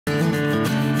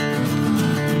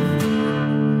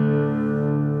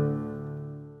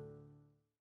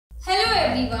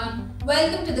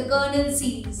Welcome to the Kernel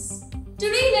series.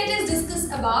 Today let us discuss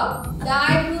about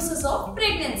diagnosis of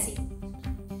pregnancy.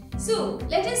 So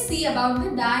let us see about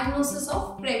the diagnosis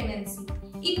of pregnancy.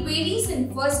 It varies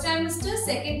in first trimester,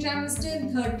 second trimester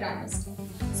and third trimester.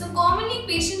 So commonly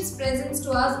patients present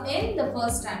to us in the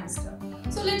first trimester.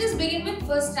 So let us begin with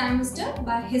first trimester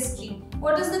by history.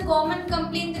 What is the common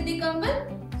complaint that they come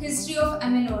with? History of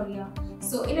amenorrhea.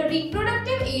 So in a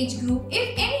reproductive age group,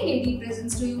 if any lady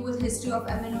presents to you with history of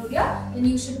amenorrhea, then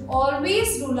you should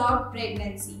always rule out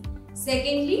pregnancy.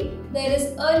 Secondly, there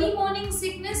is early morning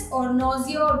sickness or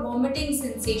nausea or vomiting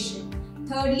sensation.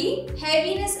 Thirdly,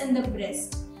 heaviness in the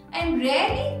breast. And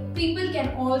rarely, people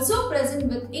can also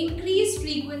present with increased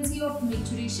frequency of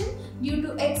micturition due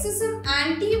to excessive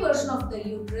anteversion of the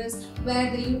uterus, where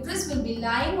the uterus will be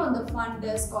lying on the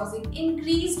fundus, causing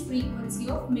increased frequency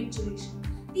of micturition.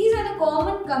 These are the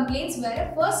common complaints where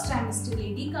a first trimester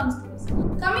lady comes to us.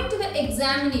 Coming to the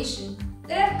examination,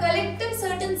 there are collective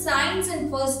certain signs in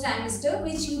first trimester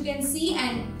which you can see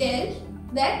and tell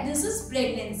that this is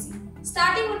pregnancy.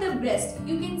 Starting with the breast,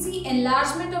 you can see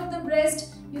enlargement of the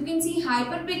breast, you can see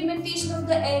hyperpigmentation of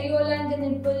the areola and the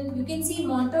nipple, you can see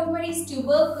Montgomery's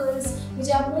tubercles which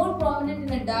are more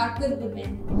prominent in a darker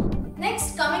women.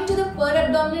 Next, coming to the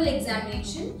per-abdominal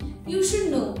examination, you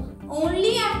should know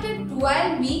only after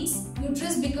 12 weeks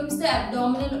uterus becomes the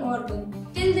abdominal organ.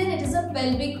 Till then it is a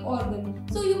pelvic organ.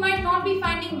 So you might not be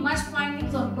finding much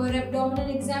findings on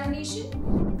per-abdominal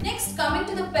examination. Next, coming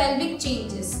to the pelvic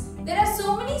changes. There are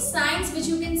so many signs which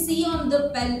you can see on the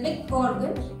pelvic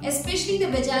organ, especially the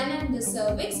vagina and the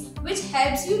cervix, which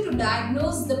helps you to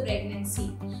diagnose the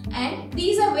pregnancy. And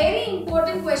these are very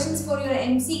important questions for your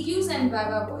MCQs and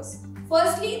Viva Voice.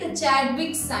 Firstly, the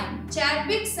Chadwick sign.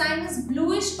 Chadwick sign is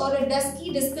bluish or a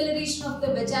dusky discoloration of the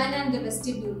vagina and the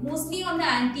vestibule, mostly on the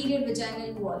anterior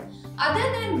vaginal wall.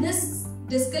 Other than this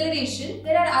discoloration,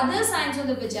 there are other signs on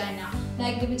the vagina,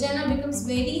 like the vagina becomes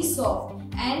very soft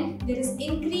and there is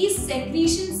increased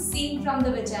secretions seen from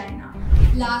the vagina.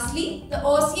 Lastly, the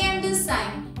Osiander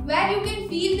sign, where you can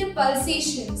feel the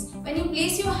pulsations. When you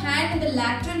place your hand in the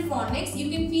lateral fornix, you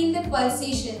can feel the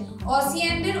pulsation.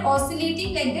 Osiander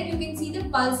oscillating like that, you can see the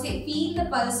feel the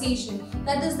pulsation.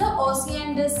 That is the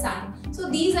Osiander sign. So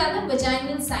these are the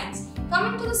vaginal signs.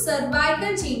 Coming to the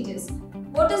cervical changes.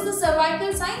 What is the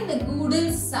cervical sign? The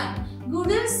Goodell's sign.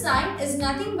 Goodell's sign is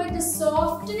nothing but the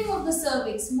softening of the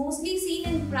cervix, mostly seen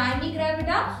in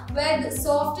primigravida, where the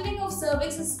softening of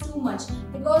cervix is too much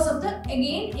because of the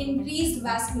again increased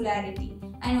vascularity.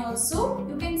 And also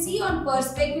you can see on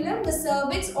perspeculum the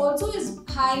cervix also is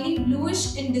highly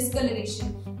bluish in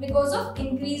discoloration because of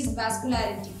increased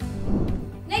vascularity.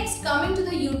 Next, coming to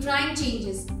the uterine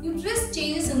changes. Uterus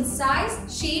changes in size,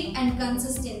 shape and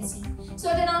consistency. So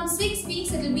at around 6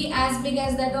 weeks it will be as big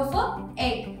as that of an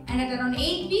egg, and at around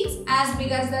 8 weeks as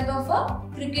big as that of a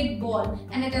cricket ball,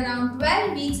 and at around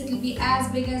 12 weeks it will be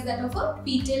as big as that of a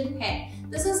fetal head.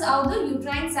 This is how the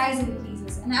uterine size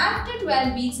increases, and after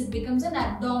 12 weeks it becomes an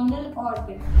abdominal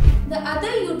organ. The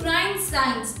other uterine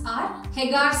signs are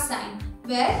Hagar's sign,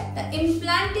 where the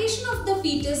implantation of the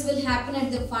fetus will happen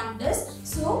at the fundus.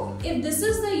 So if this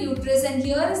is the uterus and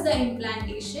here is the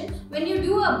implantation, when you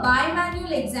do a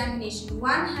bimanual examination,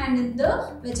 one hand in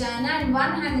the vagina and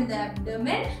one hand in the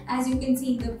abdomen, as you can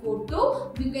see in the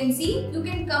photo, you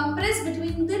can compress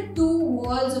between the two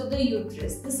walls of the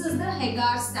uterus. This is the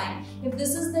Hagar's sign. If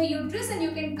this is the uterus, and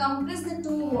you can compress the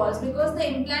two walls because the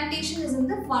implantation is in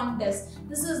the fundus.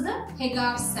 This is the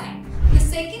Hagar's sign. The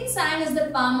second sign is the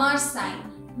Palmar's sign,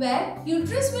 where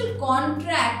uterus will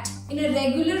contract in a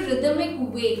regular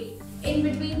rhythmic way in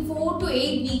between 4 to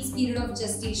 8 weeks period of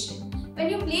gestation. When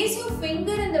you place your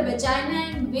finger in the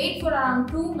vagina and wait for around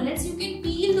 2 minutes, you can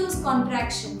feel those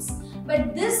contractions.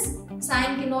 But this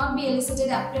sign cannot be elicited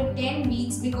after 10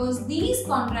 weeks because these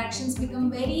contractions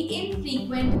become very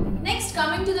infrequent. Next,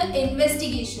 coming to the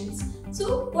investigations.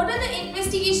 So, what are the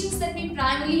investigations that we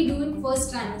primarily do in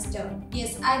first trimester?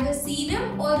 Yes, either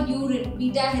serum or urine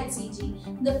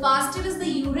beta-HCG. The faster is the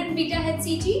urine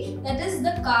beta-HCG, that is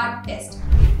the CARD test.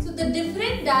 So, the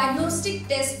different diagnostic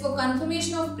tests for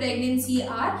confirmation of pregnancy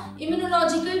are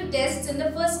immunological tests in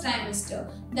the first trimester.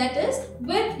 That is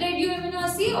with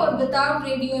radioimmunoassay or without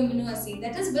radioimmunoassay.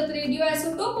 That is with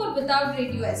radioisotope or without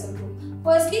radioisotope.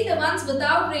 Firstly, the ones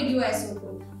without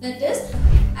radioisotope. That is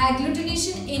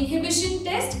agglutination inhibition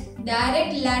test,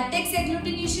 direct latex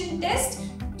agglutination test,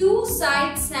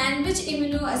 two-site sandwich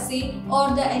immunoassay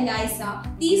or the ELISA.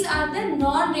 These are the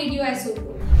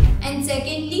non-radioisotope. And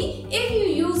secondly, if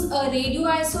you use a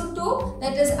radioisotope,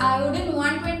 that is iodine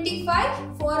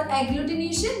 125 for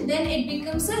agglutination, then it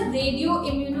becomes a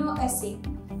radioimmunoassay.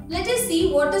 let us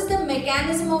see what is the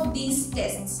mechanism of these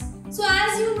tests. So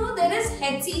as you know, there is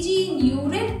HCG in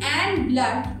urine and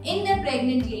blood in a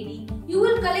pregnant lady. You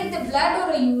will collect the blood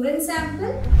or a urine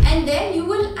sample and then you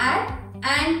will add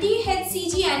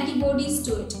anti-HCG antibodies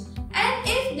to it. And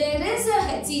if there is a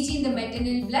HCG in the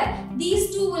maternal blood,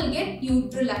 these two will get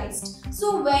neutralized.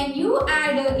 So when you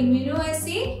add an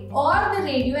immunoassay or the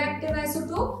radioactive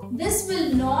isotope, this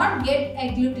will not get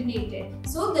agglutinated.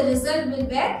 So the result will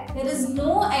be there is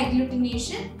no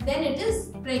agglutination, then it is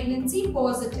pregnancy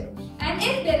positive. And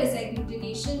if there is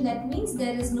agglutination, that means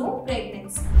there is no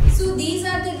pregnancy. So these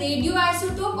are the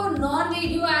radioisotope or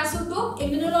non-radioisotope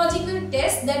immunological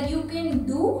tests that you can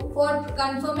do for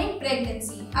confirming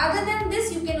pregnancy. Other than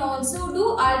this, you can also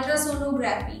do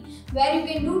ultrasonography, where you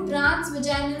can do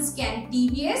transvaginal scan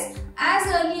TVS. As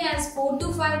early as 4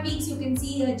 to 5 weeks you can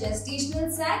see a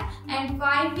gestational sac, and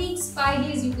 5 weeks, 5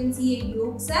 days you can see a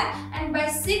yolk sac, and by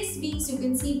 6 weeks you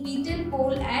can see fetal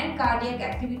pole and cardiac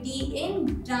activity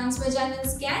in transvaginal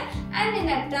scan, and in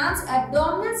a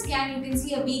transabdominal scan you can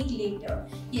see a week later.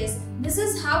 Yes, this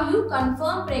is how you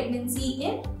confirm pregnancy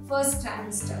in first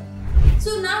trimester.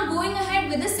 So now going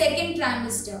ahead with the second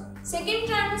trimester. Second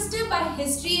trimester, by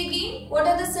history again, what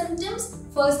are the symptoms?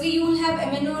 Firstly, you will have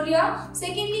amenorrhea.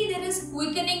 Secondly, there is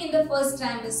quickening in the first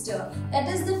trimester. That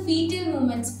is the fetal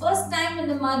movements. First time when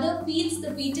the mother feels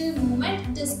the fetal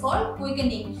movement, it is called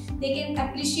quickening. They can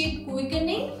appreciate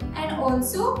quickening, and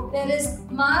also there is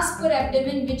mass per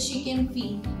abdomen which she can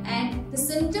feel. And the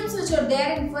symptoms which are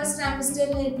there in first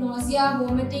trimester like nausea,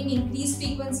 vomiting, increased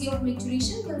frequency of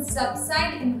micturition will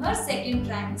subside in her second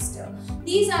trimester.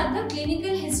 These are the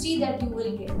clinical history that you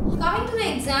will get. Coming to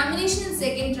the examination in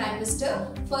second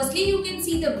trimester, firstly you can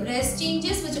see the breast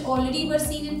changes which already were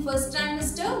seen in first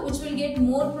trimester, which will get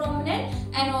more prominent,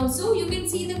 and also you can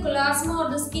see the chloasma or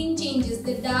the skin changes.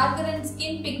 The darker and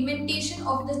skin pigmentation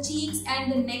of the cheeks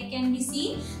and the neck can be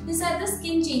seen. These are the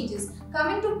skin changes.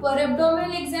 Coming to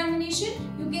perabdominal examination,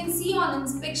 you can see on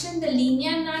inspection the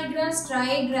linea nigra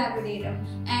striae gravidarum,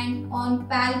 and on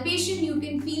palpation you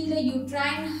can feel the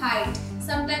uterine height.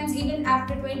 Sometimes even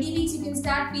after 20 weeks you can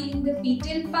start feeling the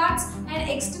fetal parts, and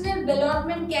external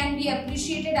ballotment can be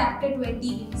appreciated after 20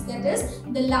 weeks. That is,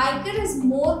 the liquor is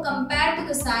more compared to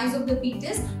the size of the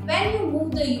fetus. When you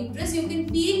move the uterus, you can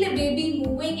feel the baby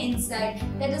moving inside.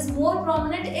 That is more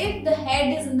prominent if the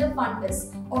head is in the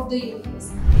fundus of the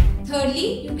uterus.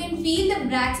 Thirdly, you can feel the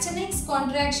Braxton's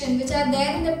contraction which are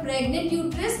there in the pregnant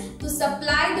uterus to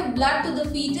supply the blood to the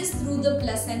fetus through the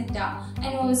placenta,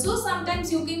 and also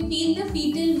sometimes you can feel the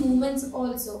fetal movements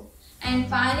also. And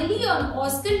finally, on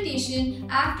auscultation,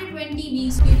 after 20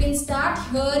 weeks you can start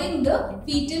hearing the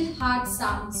fetal heart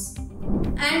sounds.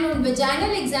 And on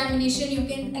vaginal examination, you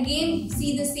can again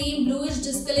see the same bluish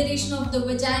discoloration of the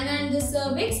vagina and the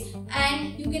cervix,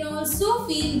 and you can also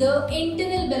feel the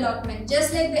internal ballotment.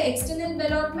 Just like the external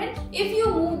ballotment, if you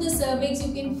move the cervix,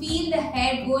 you can feel the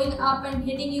head going up and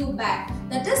hitting you back.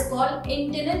 That is called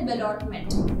internal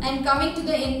ballotment. And coming to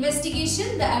the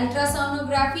investigation, the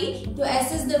ultrasonography to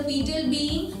assess the fetal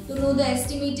being, to know the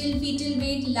estimated fetal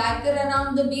weight, liquor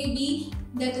around the baby,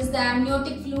 that is the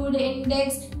amniotic fluid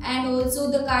index, and also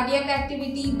the cardiac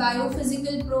activity,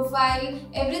 biophysical profile,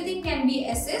 everything can be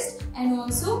assessed. And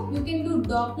also you can do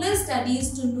Doppler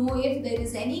studies to know if there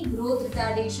is any growth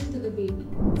retardation to the baby.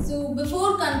 So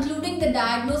before concluding the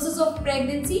diagnosis of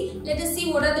pregnancy, let us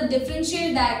see what are the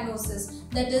differential diagnoses.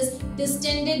 That is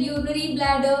distended urinary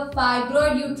bladder,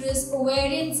 fibroid uterus,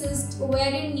 ovarian cyst,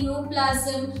 ovarian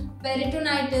neoplasm,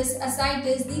 peritonitis,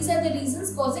 ascites. These are the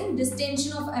reasons causing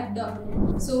distension of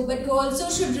abdomen. So, but you also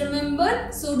should remember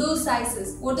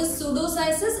pseudocysis. What is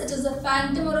pseudocysis? It is a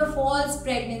phantom or a false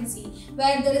pregnancy,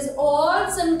 where there is all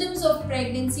symptoms of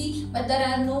pregnancy but there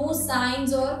are no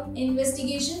signs or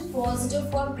investigation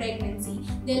positive for pregnancy.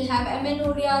 They'll have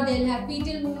amenorrhea, they'll have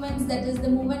fetal movements, that is the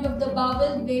movement of the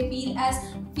bowel they feel as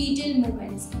fetal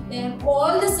movements. They have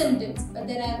all the symptoms but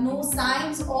there are no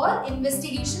signs or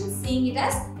investigations saying it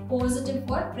as positive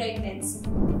for pregnancy.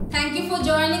 Thank you for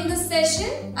joining this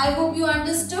session. I hope you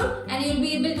understood and you'll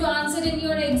be able to answer in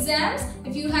your exams.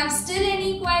 If you have still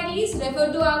any queries,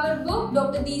 refer to our book,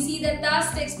 Dr.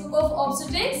 DUTTA's Textbook of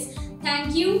Obstetrics.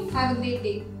 Thank you. Have a great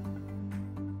day.